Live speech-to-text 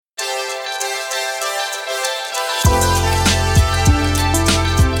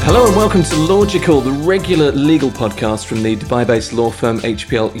Hello and welcome to Logical, the regular legal podcast from the Dubai-based law firm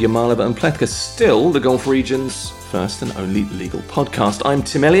HPL Yamalova and Plethka, still the Gulf region's first and only legal podcast. I'm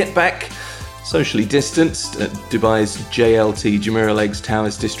Tim Elliott, back socially distanced at Dubai's JLT Jumeirah Lakes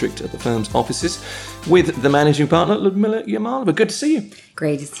Towers district at the firm's offices with the managing partner, Ludmila Yamalova. Good to see you.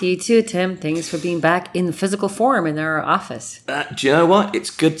 Great to see you too, Tim. Thanks for being back in physical form in our office. Do you know what? It's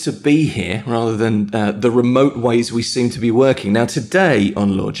good to be here rather than the remote ways we seem to be working. Now, today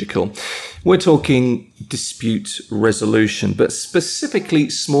on Logical, we're talking dispute resolution, but specifically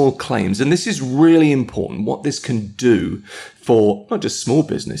small claims. And this is really important, what this can do for not just small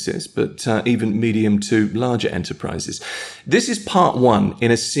businesses, but even medium to larger enterprises. This is part one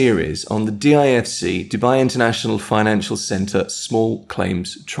in a series on the DIFC, Dubai International Financial Centre Small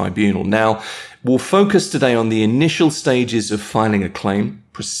Claims Tribunal. Now, we'll focus today on the initial stages of filing a claim,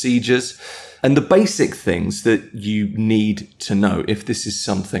 procedures, and the basic things that you need to know if this is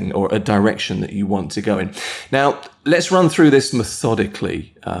something or a direction that you want to go in. Now, let's run through this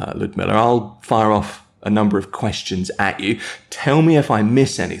methodically, Ludmila. I'll fire off a number of questions at you. Tell me if I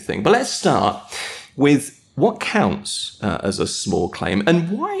miss anything. But let's start with what counts as a small claim,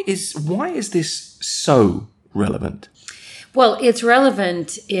 and why is this so relevant? Well, it's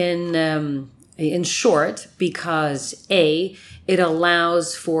relevant in short because A, it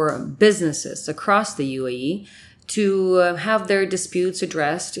allows for businesses across the UAE to have their disputes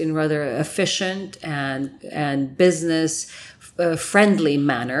addressed in rather efficient and business friendly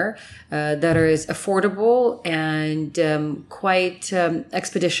manner that is affordable and quite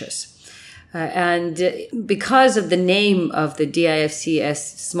expeditious. And because of the name of the DIFC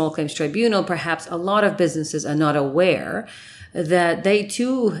Small Claims Tribunal, perhaps a lot of businesses are not aware that they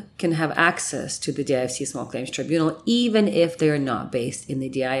too can have access to the DIFC Small Claims Tribunal, even if they're not based in the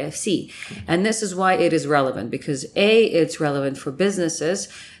DIFC. And this is why it is relevant, because A, it's relevant for businesses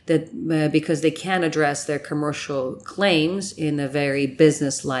that because they can address their commercial claims in a very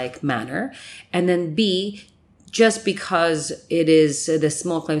business-like manner. And then B, just because it is the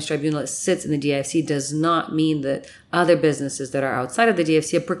Small Claims Tribunal that sits in the DIFC does not mean that other businesses that are outside of the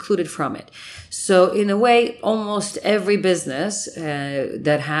DIFC are precluded from it. So in a way, almost every business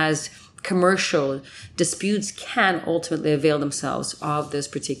that has commercial disputes can ultimately avail themselves of this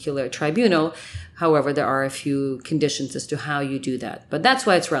particular tribunal. However, there are a few conditions as to how you do that. But that's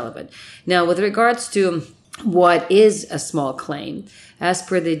why it's relevant. Now, with regards to what is a small claim? As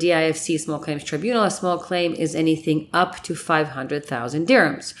per the DIFC Small Claims Tribunal, a small claim is anything up to 500,000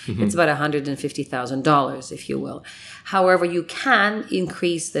 dirhams. Mm-hmm. It's about $150,000, if you will. However, you can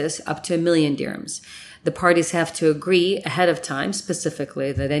increase this up to 1 million dirhams. The parties have to agree ahead of time,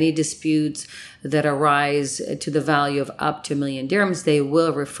 specifically, that any disputes that arise to the value of up to 1 million dirhams, they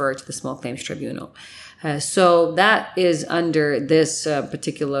will refer to the Small Claims Tribunal. So that is under this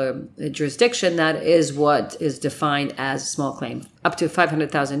particular jurisdiction. That is what is defined as a small claim, up to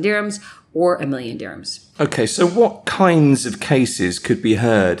 500,000 dirhams or 1 million dirhams. Okay, so what kinds of cases could be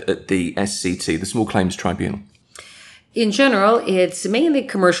heard at the SCT, the Small Claims Tribunal? In general, it's mainly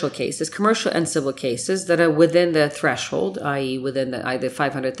commercial cases, commercial and civil cases that are within the threshold, i.e. within the either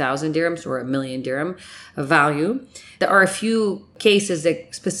 500,000 dirhams or 1 million dirham value. There are a few cases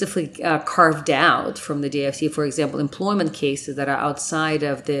that specifically carved out from the DIFC. For example, employment cases that are outside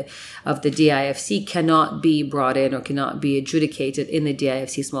of the DIFC cannot be brought in or cannot be adjudicated in the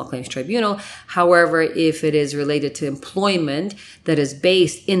DIFC Small Claims Tribunal. However, if it is related to employment that is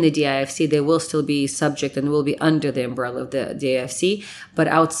based in the DIFC, they will still be subject and will be under the umbrella of the DIFC. But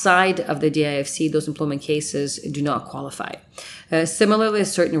outside of the DIFC, those employment cases do not qualify. Similarly,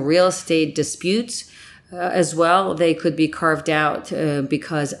 certain real estate disputes as well, they could be carved out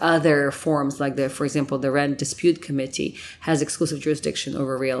because other forms, like for example, the Rent Dispute Committee has exclusive jurisdiction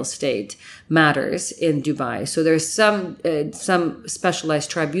over real estate matters in Dubai. So there's some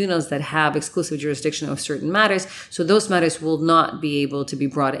specialized tribunals that have exclusive jurisdiction of certain matters. So those matters will not be able to be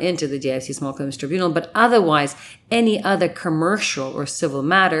brought into the DIFC Small Claims Tribunal, but otherwise, any other commercial or civil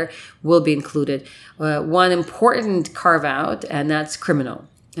matter will be included. One important carve out, and that's criminal.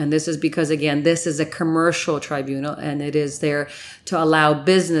 And this is because, again, this is a commercial tribunal, and it is there to allow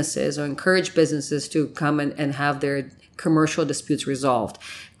businesses or encourage businesses to come and have their commercial disputes resolved.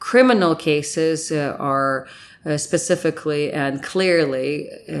 Criminal cases are specifically and clearly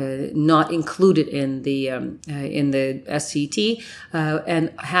not included in the SCT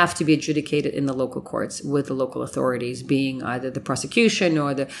and have to be adjudicated in the local courts with the local authorities, being either the prosecution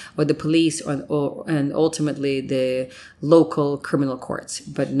or the police and ultimately the local criminal courts,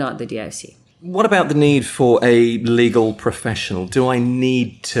 but not the DIFC. What about the need for a legal professional? Do I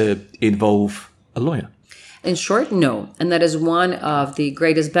need to involve a lawyer? In short, no. And that is one of the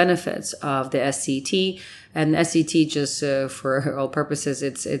greatest benefits of the SCT. And SCT, just for all purposes,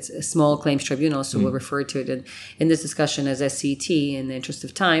 it's a small claims tribunal, so we'll refer to it in this discussion as SCT in the interest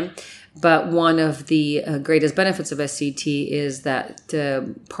of time. But one of the greatest benefits of SCT is that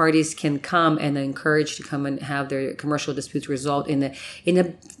parties can come and are encouraged to come and have their commercial disputes resolved in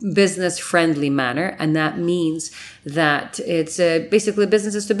a business-friendly manner. And that means that it's basically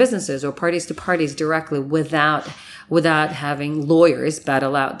businesses to businesses or parties to parties directly without having lawyers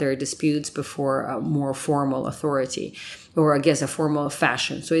battle out their disputes before a more formal authority, or I guess a formal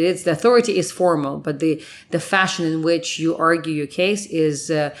fashion. So the authority is formal, but the fashion in which you argue your case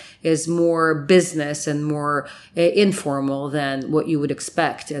is more business and more informal than what you would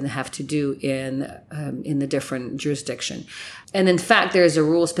expect and have to do in the different jurisdiction. And in fact, there's a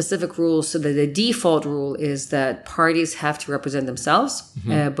rule, specific rule, so that the default rule is that parties have to represent themselves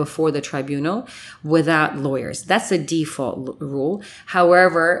before the tribunal without lawyers. That's the default rule.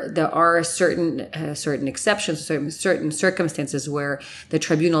 However, there are certain exceptions, certain circumstances where the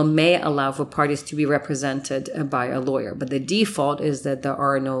tribunal may allow for parties to be represented by a lawyer. But the default is that there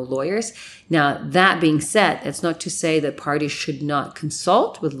are no lawyers. Now, that being said, it's not to say that parties should not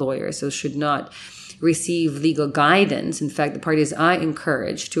consult with lawyers, so should not receive legal guidance. In fact, the parties are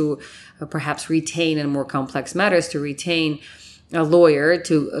encouraged to perhaps retain in more complex matters, to retain a lawyer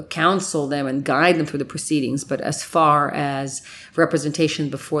to counsel them and guide them through the proceedings. But as far as representation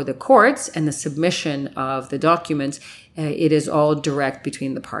before the courts and the submission of the documents, it is all direct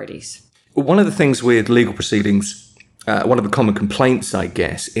between the parties. One of the things with legal proceedings, one of the common complaints, I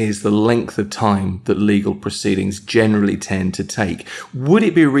guess, is the length of time that legal proceedings generally tend to take. Would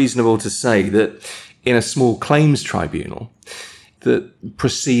it be reasonable to say that in a small claims tribunal, that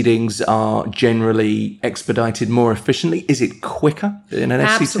proceedings are generally expedited more efficiently? Is it quicker in an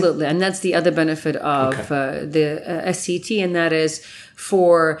SCT? Absolutely. And that's the other benefit of the SCT, and that is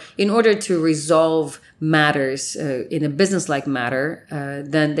in order to resolve matters in a business-like matter,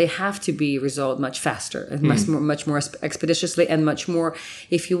 then they have to be resolved much faster and much more expeditiously and much more,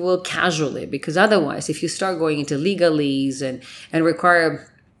 if you will, casually. Because otherwise, if you start going into legalese and require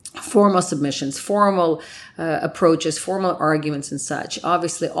formal submissions, formal approaches, formal arguments and such.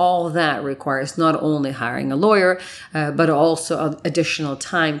 Obviously, all that requires not only hiring a lawyer, but also additional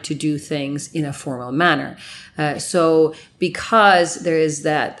time to do things in a formal manner. So because there is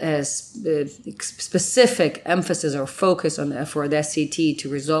that specific emphasis or focus for the SCT to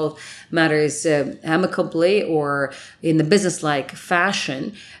resolve matters amicably or in the business-like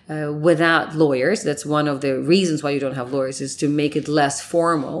fashion without lawyers, that's one of the reasons why you don't have lawyers, is to make it less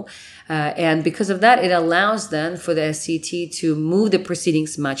formal. And because of that, it allows then for the SCT to move the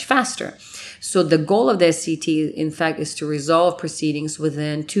proceedings much faster. So the goal of the SCT, in fact, is to resolve proceedings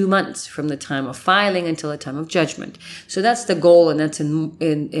within 2 months from the time of filing until the time of judgment. So that's the goal, and that's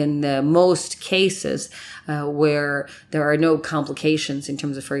in most cases where there are no complications in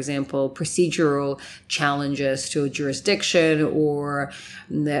terms of, for example, procedural challenges to a jurisdiction or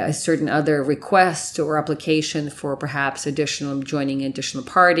a certain other request or application for perhaps joining additional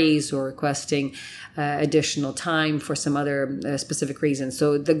parties or requesting additional time for some other specific reason.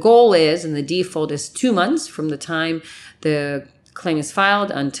 So the goal is, and the default is 2 months from the time the claim is filed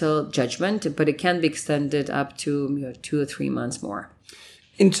until judgment, but it can be extended up to 2 or 3 months more.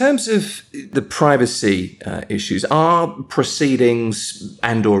 In terms of the privacy issues, are proceedings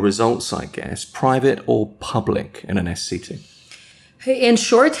and or results, I guess, private or public in an SCT? In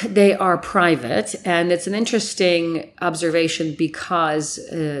short, they are private, and it's an interesting observation because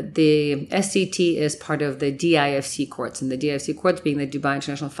the SCT is part of the DIFC courts, and the DIFC courts being the Dubai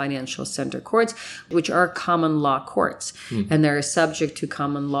International Financial Center courts, which are common law courts, and they're subject to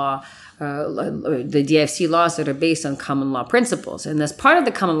common law, the DIFC laws that are based on common law principles. And as part of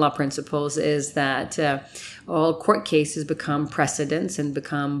the common law principles is that all court cases become precedents and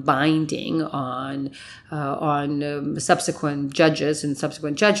become binding on subsequent judges and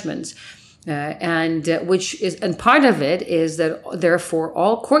subsequent judgments. And part of it is that therefore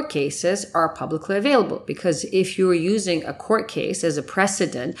all court cases are publicly available, because if you're using a court case as a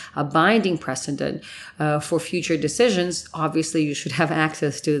precedent, a binding precedent for future decisions, obviously you should have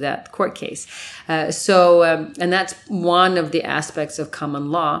access to that court case. And that's one of the aspects of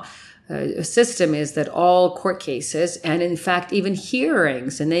common law system, is that all court cases, and in fact even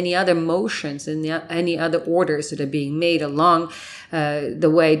hearings and any other motions and any other orders that are being made along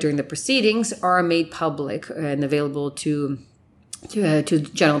the way during the proceedings, are made public and available to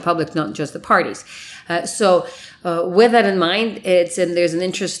general public, not just the parties. So with that in mind, there's an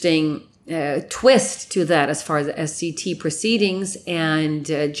interesting twist to that as far as the SCT proceedings and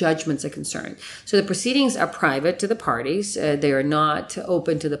judgments are concerned. So the proceedings are private to the parties. They are not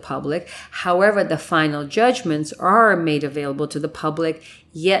open to the public. However, the final judgments are made available to the public,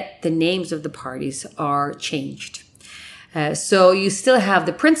 yet the names of the parties are changed. So you still have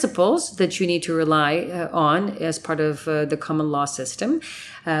the principles that you need to rely on as part of the common law system,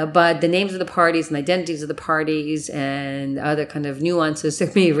 but the names of the parties and identities of the parties and other kind of nuances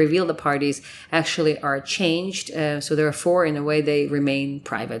that may reveal the parties actually are changed. So therefore, in a way, they remain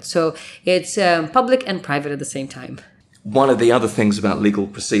private. So it's public and private at the same time. One of the other things about legal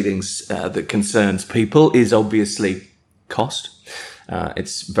proceedings that concerns people is obviously cost.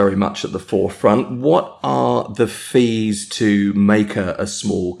 It's very much at the forefront. What are the fees to make a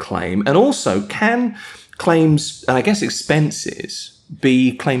small claim? And also, can claims, and I guess expenses,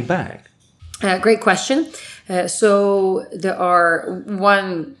 be claimed back? Great question. So there are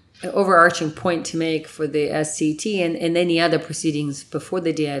one overarching point to make for the SCT and any other proceedings before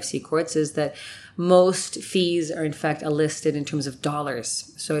the DIFC courts is that most fees are in fact listed in terms of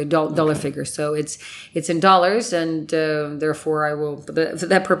dollars, so dollar figures. So it's in dollars, and therefore I will, for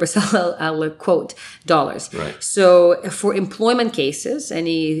that purpose, I'll quote dollars. Right. So for employment cases,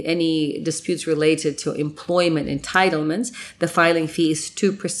 any disputes related to employment entitlements, the filing fee is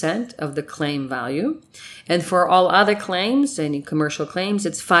 2% of the claim value. And for all other claims, any commercial claims,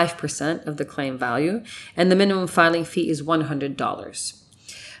 it's 5% of the claim value. And the minimum filing fee is $100.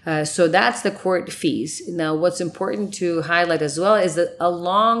 So that's the court fees. Now, what's important to highlight as well is that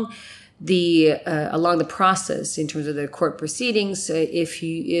along the process in terms of the court proceedings,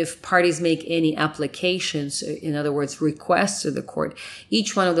 if parties make any applications, in other words, requests to the court,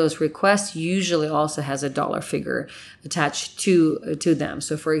 each one of those requests usually also has a dollar figure attached to them.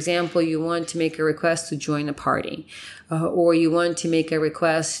 So, for example, you want to make a request to join a party, or you want to make a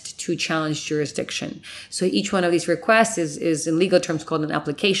request to challenge jurisdiction. So each one of these requests is in legal terms called an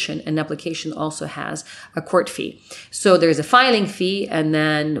application. An application also has a court fee. So there's a filing fee, and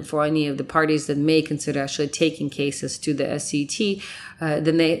then for any of the parties that may consider actually taking cases to the SCT,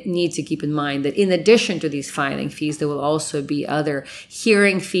 then they need to keep in mind that in addition to these filing fees, there will also be other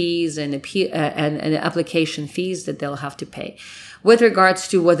hearing fees and application fees that they'll have to pay. With regards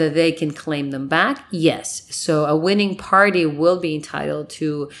to whether they can claim them back, yes. So a winning party will be entitled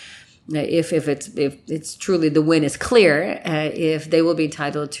to, if it's truly the win is clear, if they will be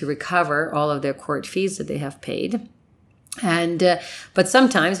entitled to recover all of their court fees that they have paid. And but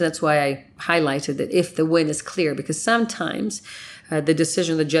sometimes, that's why I highlighted that if the win is clear, because sometimes the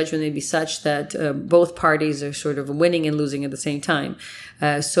decision, the judgment may be such that both parties are sort of winning and losing at the same time.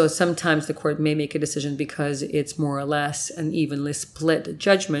 So sometimes the court may make a decision because it's more or less an evenly split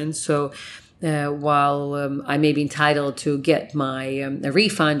judgment. So while I may be entitled to get my a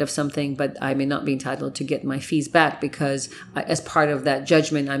refund of something, but I may not be entitled to get my fees back because as part of that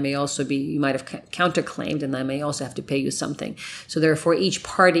judgment, I may also be, you might have counterclaimed, and I may also have to pay you something. So therefore, each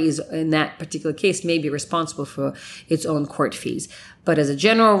party is, in that particular case, may be responsible for its own court fees. But as a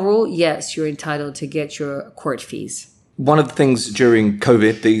general rule, yes, you're entitled to get your court fees. One of the things during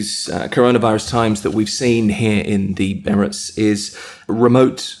COVID, these coronavirus times that we've seen here in the Emirates is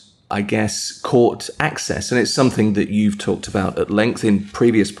remote, I guess, court access. And it's something that you've talked about at length in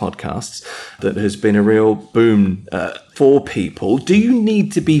previous podcasts that has been a real boon for people. Do you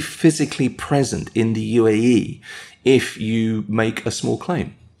need to be physically present in the UAE if you make a small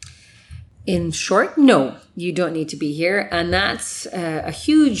claim? In short, no, you don't need to be here. And that's a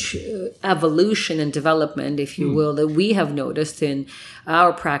huge evolution and development, if you will, that we have noticed in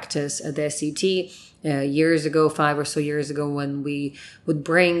our practice at the SCT. Years ago, 5 or so years ago, when we would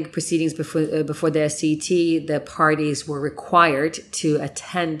bring proceedings before the SCT, the parties were required to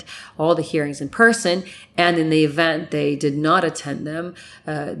attend all the hearings in person. And in the event they did not attend them,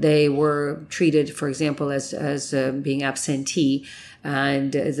 they were treated, for example, as being absentee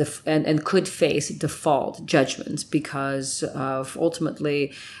and could face default judgments because of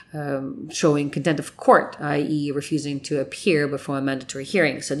ultimately showing contempt of court, i.e. refusing to appear before a mandatory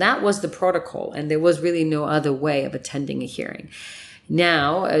hearing. So that was the protocol, and there was really no other way of attending a hearing.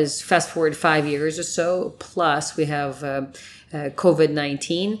 Now, as fast forward 5 years or so, plus we have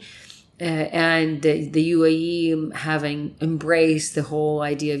COVID-19, and the UAE having embraced the whole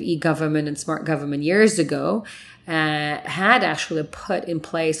idea of e-government and smart government years ago, had actually put in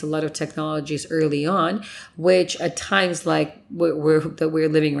place a lot of technologies early on, which at times like that we're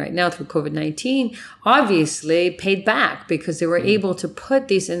living right now through COVID-19, obviously paid back because they were able to put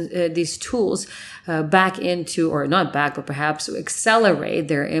these tools back into, or not back, but perhaps accelerate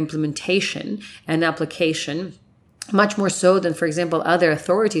their implementation and application much more so than, for example, other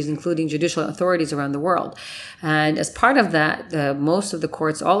authorities, including judicial authorities around the world. And as part of that, most of the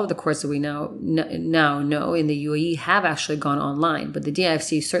courts, all of the courts that we now know in the UAE have actually gone online. But the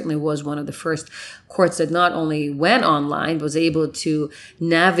DIFC certainly was one of the first courts that not only went online, but was able to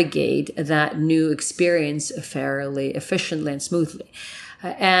navigate that new experience fairly efficiently and smoothly.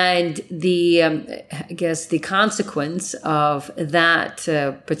 And I guess the consequence of that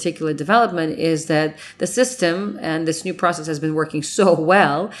particular development is that the system and this new process has been working so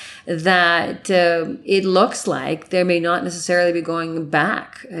well that it looks like there may not necessarily be going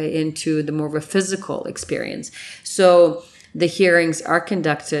back into the more of a physical experience. So the hearings are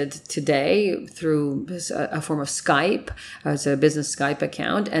conducted today through a form of Skype. It's a business Skype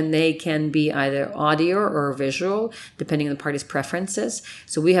account, and they can be either audio or visual, depending on the party's preferences.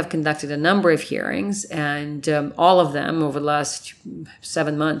 So we have conducted a number of hearings, and all of them over the last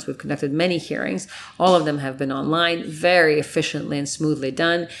 7 months, we've conducted many hearings. All of them have been online, very efficiently and smoothly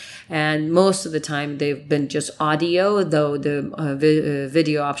done. And most of the time they've been just audio, though the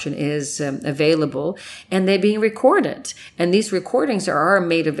video option is available, and they're being recorded. And these recordings are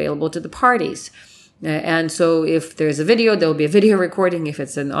made available to the parties. And so if there's a video, there'll be a video recording. If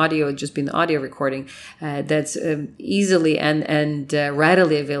it's an audio, it'll just be an audio recording that's easily and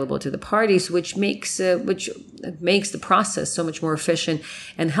readily available to the parties, which makes the process so much more efficient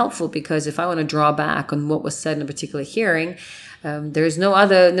and helpful. Because if I want to draw back on what was said in a particular hearing, there's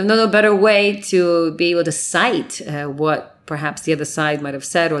no better way to be able to cite what perhaps the other side might have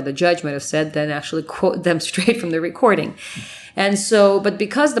said or the judge might have said than actually quote them straight from the recording. And so, but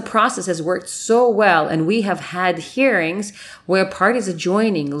because the process has worked so well, and we have had hearings where parties are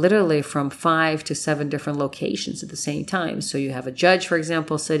joining literally from 5 to 7 different locations at the same time. So you have a judge, for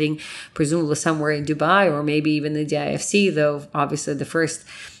example, sitting presumably somewhere in Dubai or maybe even the DIFC, though obviously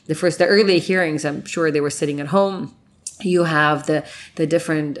the early hearings, I'm sure they were sitting at home. You have the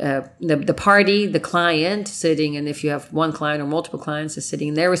different, the party, the client sitting, and if you have one client or multiple clients is sitting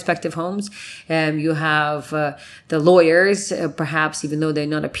in their respective homes. You have the lawyers, perhaps even though they're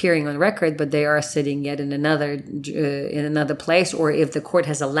not appearing on record, but they are sitting yet in another place, or if the court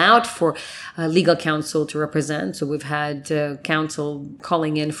has allowed for legal counsel to represent. So we've had counsel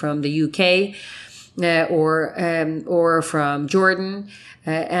calling in from the UK. Or from Jordan,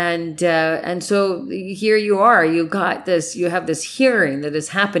 and so here you are. You have this hearing that is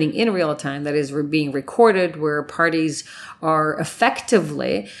happening in real time, that is being recorded, where parties are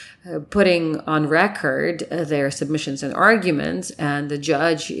effectively putting on record their submissions and arguments, and the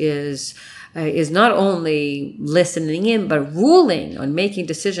judge is not only listening in but ruling on, making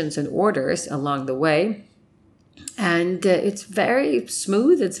decisions and orders along the way, and it's very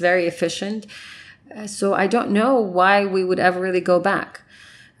smooth. It's very efficient. So I don't know why we would ever really go back.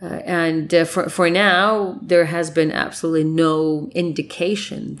 For now, there has been absolutely no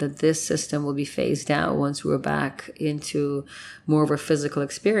indication that this system will be phased out once we're back into more of a physical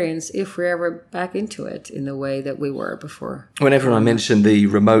experience, if we're ever back into it in the way that we were before. Whenever I mention the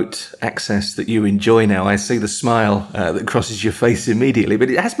remote access that you enjoy now, I see the smile that crosses your face immediately, but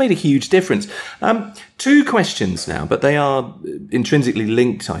it has made a huge difference. 2 questions now, but they are intrinsically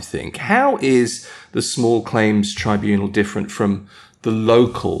linked, I think. How is the Small Claims Tribunal different from the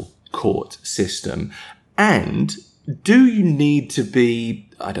local court system? And do you need to be,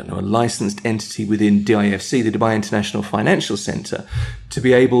 a licensed entity within DIFC, the Dubai International Financial Centre, to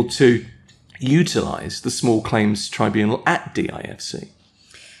be able to utilise the Small Claims Tribunal at DIFC?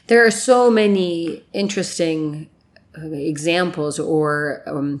 There are so many interesting examples or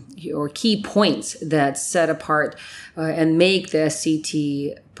key points that set apart and make the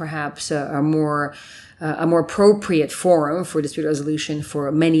SCT perhaps a more appropriate forum for dispute resolution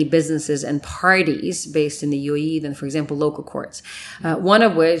for many businesses and parties based in the UAE than, for example, local courts. One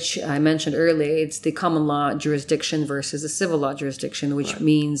of which I mentioned earlier, it's the common law jurisdiction versus the civil law jurisdiction, which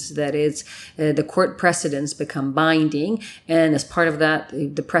means that it's the court precedents become binding, and as part of that,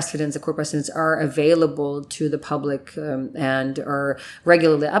 the court precedents are available to the public and are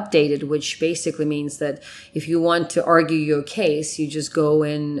regularly updated, which basically means that if you want to argue your case, you just go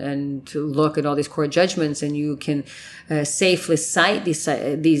in and to look at all these court judgments, and you can safely cite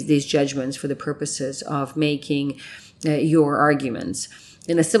these judgments for the purposes of making your arguments.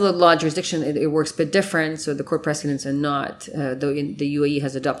 In a civil law jurisdiction, it works a bit different. So the court precedents are not, though the UAE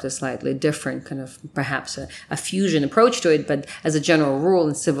has adopted a slightly different kind of perhaps a fusion approach to it. But as a general rule,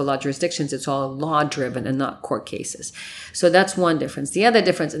 in civil law jurisdictions, it's all law driven and not court cases. So that's one difference. The other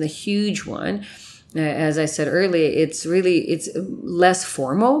difference, and a huge one, as I said earlier, it's less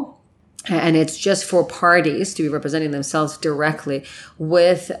formal. And it's just for parties to be representing themselves directly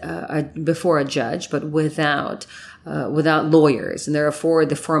before a judge, but without without lawyers, and therefore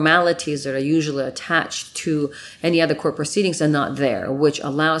the formalities that are usually attached to any other court proceedings are not there, which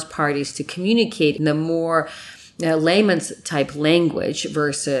allows parties to communicate in the more layman's type language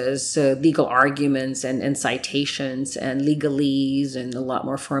versus legal arguments and citations and legalese and a lot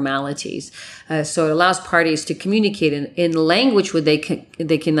more formalities. So it allows parties to communicate in language where they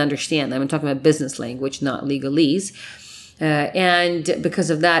can understand. I'm talking about business language, not legalese. And because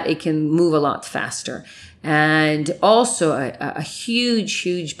of that, it can move a lot faster. And also a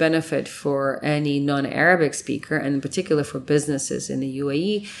huge benefit for any non-Arabic speaker, and in particular for businesses in the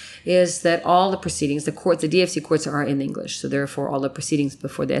UAE, is that all the proceedings, the DFC courts are in English. So therefore, all the proceedings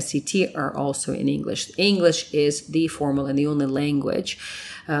before the SCT are also in English. English is the formal and the only language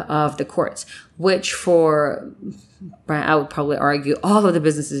of the courts, which I would probably argue all of the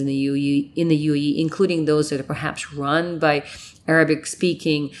businesses in the UAE, including those that are perhaps run by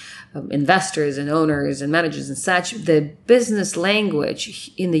Arabic-speaking investors and owners and managers and such, the business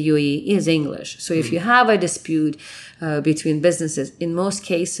language in the UAE is English. So if you have a dispute between businesses, in most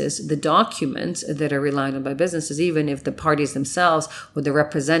cases, the documents that are relied on by businesses, even if the parties themselves or the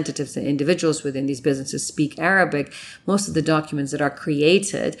representatives, the individuals within these businesses speak Arabic, most of the documents that are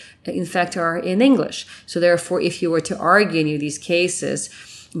created, in fact, are in English. So therefore, if you were to argue any of these cases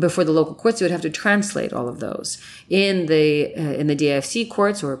before the local courts, you would have to translate all of those. In the DIFC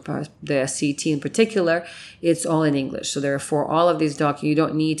courts, or the SCT in particular, it's all in English. So therefore, all of these documents, you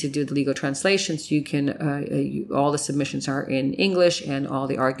don't need to do the legal translations. You can, all the submissions are in English and all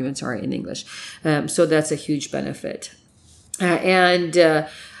the arguments are in English. So that's a huge benefit. Because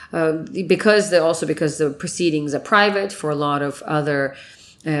the proceedings are private for a lot of other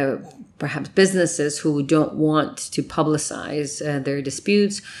perhaps businesses who don't want to publicize their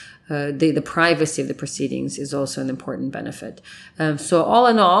disputes, the privacy of the proceedings is also an important benefit. So all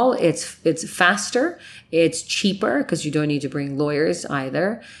in all, it's faster, it's cheaper because you don't need to bring lawyers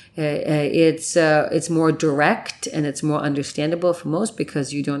either. It's more direct and it's more understandable for most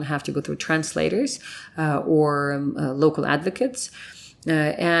because you don't have to go through translators or local advocates.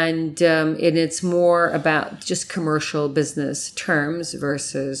 And it's more about just commercial business terms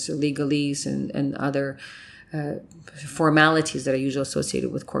versus legalese and other formalities that are usually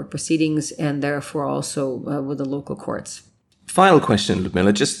associated with court proceedings and therefore also with the local courts. Final question,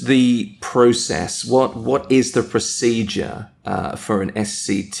 Ludmila, just the process. What is the procedure for an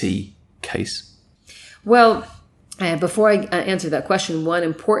SCT case? Well, before I answer that question, one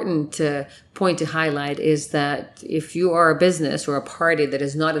important point to highlight is that if you are a business or a party that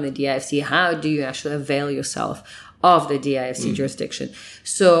is not in the DIFC, how do you actually avail yourself of the DIFC jurisdiction?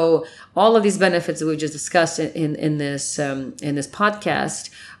 So all of these benefits that we just discussed in this podcast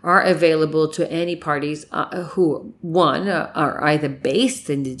are available to any parties who, one, are either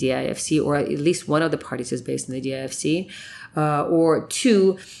based in the DIFC or at least one of the parties is based in the DIFC, or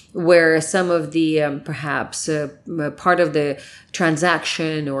two, where some of the perhaps part of the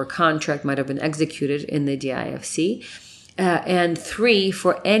transaction or contract might have been executed in the DIFC. And three,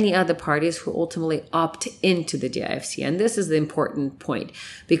 for any other parties who ultimately opt into the DIFC. And this is the important point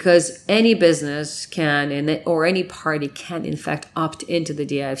because any business can, or any party can, in fact, opt into the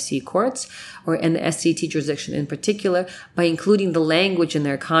DIFC courts and the SCT jurisdiction in particular by including the language in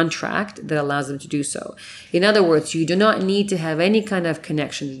their contract that allows them to do so. In other words, you do not need to have any kind of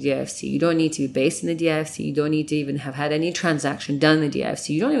connection to the DIFC. You don't need to be based in the DIFC. You don't need to even have had any transaction done in the DIFC.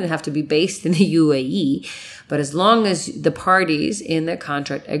 You don't even have to be based in the UAE. But as long as the parties in their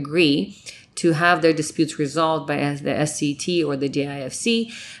contract agree to have their disputes resolved by the SCT or the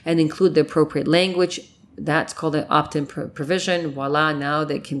DIFC and include the appropriate language, that's called an opt-in provision. Voila, now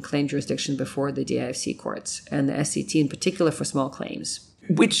they can claim jurisdiction before the DIFC courts and the SCT in particular for small claims.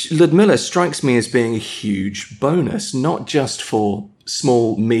 Which, Ludmila, strikes me as being a huge bonus, not just for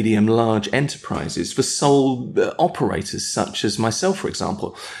small, medium, large enterprises, for sole operators such as myself, for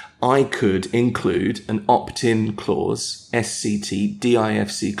example. I could include an opt-in clause, SCT,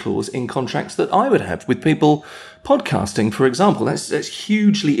 DIFC clause in contracts that I would have with people podcasting, for example. That's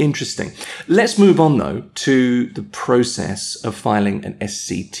hugely interesting. Let's move on, though, to the process of filing an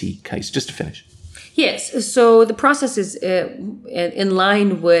SCT case, just to finish. Yes. So the process is in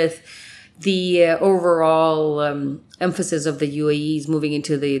line with the overall emphasis of the UAE's moving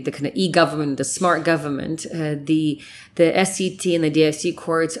into the kind of e-government, the smart government. The SCT and the DIFC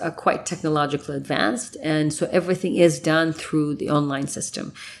courts are quite technologically advanced, and so everything is done through the online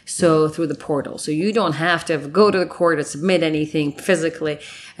system, so through the portal. So you don't have to go to the court or submit anything physically.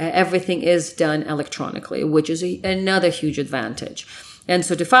 Everything is done electronically, which is another huge advantage. And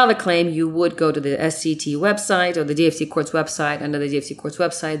so to file a claim, you would go to the SCT website or the DFC Court's website. Under the DFC Court's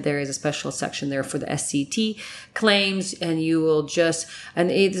website, there is a special section there for the SCT claims, and you will and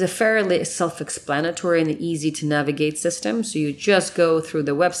it is a fairly self-explanatory and easy to navigate system. So you just go through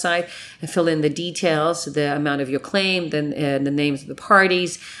the website and fill in the details, the amount of your claim, then the names of the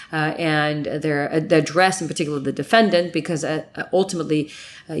parties, and the address, in particular the defendant, because ultimately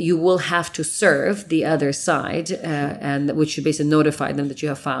you will have to serve the other side, and which you basically notify them that you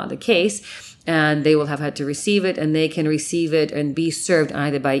have filed a case, and they will have had to receive it, and they can receive it and be served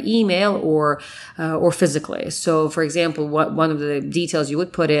either by email or physically. So, for example, one of the details you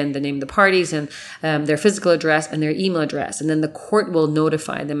would put in the name of the parties and their physical address and their email address, and then the court will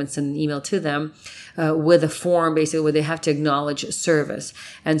notify them and send an email to them with a form basically where they have to acknowledge service,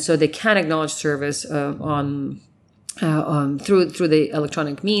 and so they can acknowledge service through the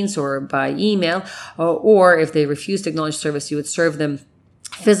electronic means or by email, or if they refuse to acknowledge service, you would serve them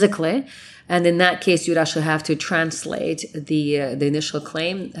physically. And in that case, you'd actually have to translate the initial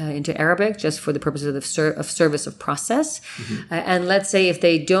claim into Arabic, just for the purposes of service of process. Mm-hmm. And let's say if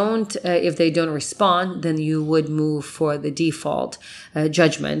they don't respond, then you would move for the default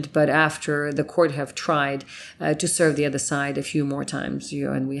judgment. But after the court have tried to serve the other side a few more times,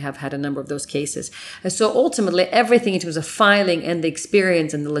 and we have had a number of those cases. So ultimately, everything in terms of filing and the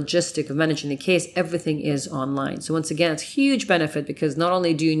experience and the logistic of managing the case, everything is online. So once again, it's a huge benefit, because not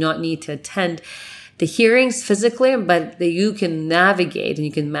only do you not need to attend the hearings physically, but that you can navigate and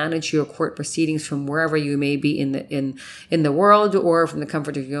you can manage your court proceedings from wherever you may be in the world, or from the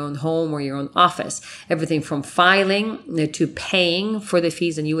comfort of your own home or your own office. Everything from filing to paying for the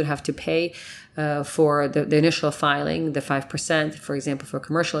fees, and you would have to pay for the initial filing, the 5%, for example, for a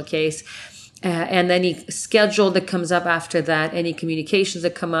commercial case. And any schedule that comes up after that, any communications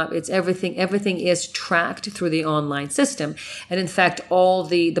that come up, it's everything is tracked through the online system. And in fact, all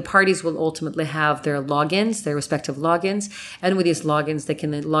the parties will ultimately have their logins, their respective logins. And with these logins, they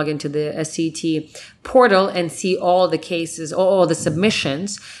can log into the SCT portal and see all the cases, all the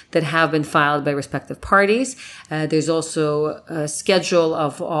submissions that have been filed by respective parties. There's also a schedule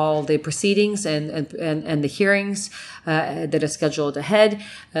of all the proceedings and the hearings that are scheduled ahead.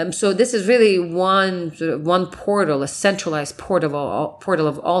 So this is really one portal, a centralized portal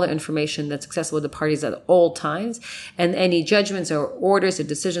of all the information that's accessible to the parties at all times. And any judgments or orders or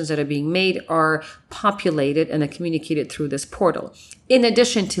decisions that are being made are populated and are communicated through this portal. In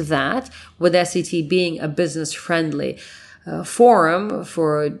addition to that, with SCT being a business-friendly forum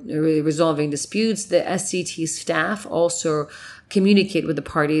for resolving disputes, the SCT staff also communicate with the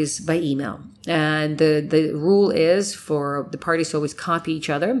parties by email. And the rule is for the parties to always copy each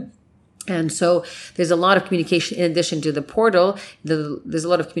other. And so there's a lot of communication in addition to the portal. There's a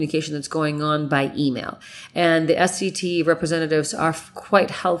lot of communication that's going on by email. And the SCT representatives are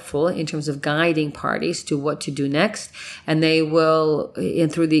quite helpful in terms of guiding parties to what to do next. And they will,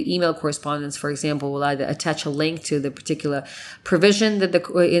 through the email correspondence, for example, will either attach a link to the particular provision that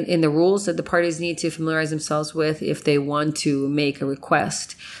in the rules that the parties need to familiarize themselves with if they want to make a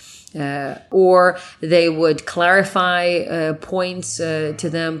request. Or they would clarify points to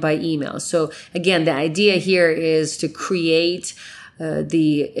them by email. So again, the idea here is to create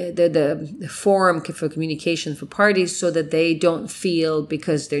the forum for communication for parties, so that they don't feel,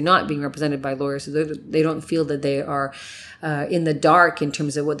 because they're not being represented by lawyers, so they don't feel that they are in the dark in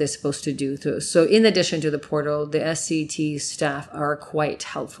terms of what they're supposed to do. So in addition to the portal, the SCT staff are quite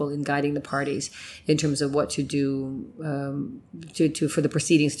helpful in guiding the parties in terms of what to do for the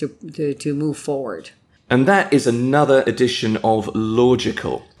proceedings to move forward. And that is another edition of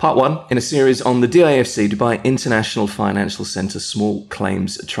Logical, part 1 in a series on the DIFC, Dubai International Financial Centre Small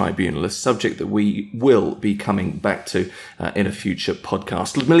Claims Tribunal, a subject that we will be coming back to in a future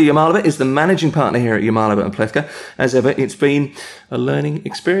podcast. Ludmila Yamalova is the managing partner here at Yamalova and Plewka. As ever, it's been a learning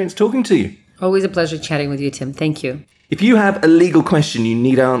experience talking to you. Always a pleasure chatting with you, Tim. Thank you. If you have a legal question you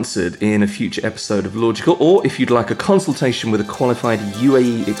need answered in a future episode of Logical, or if you'd like a consultation with a qualified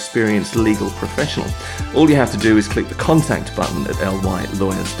UAE experienced legal professional, all you have to do is click the contact button at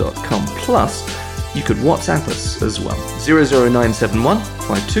lylawyers.com. Plus, you could WhatsApp us as well. 00971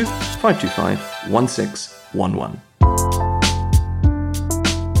 52 525 1611.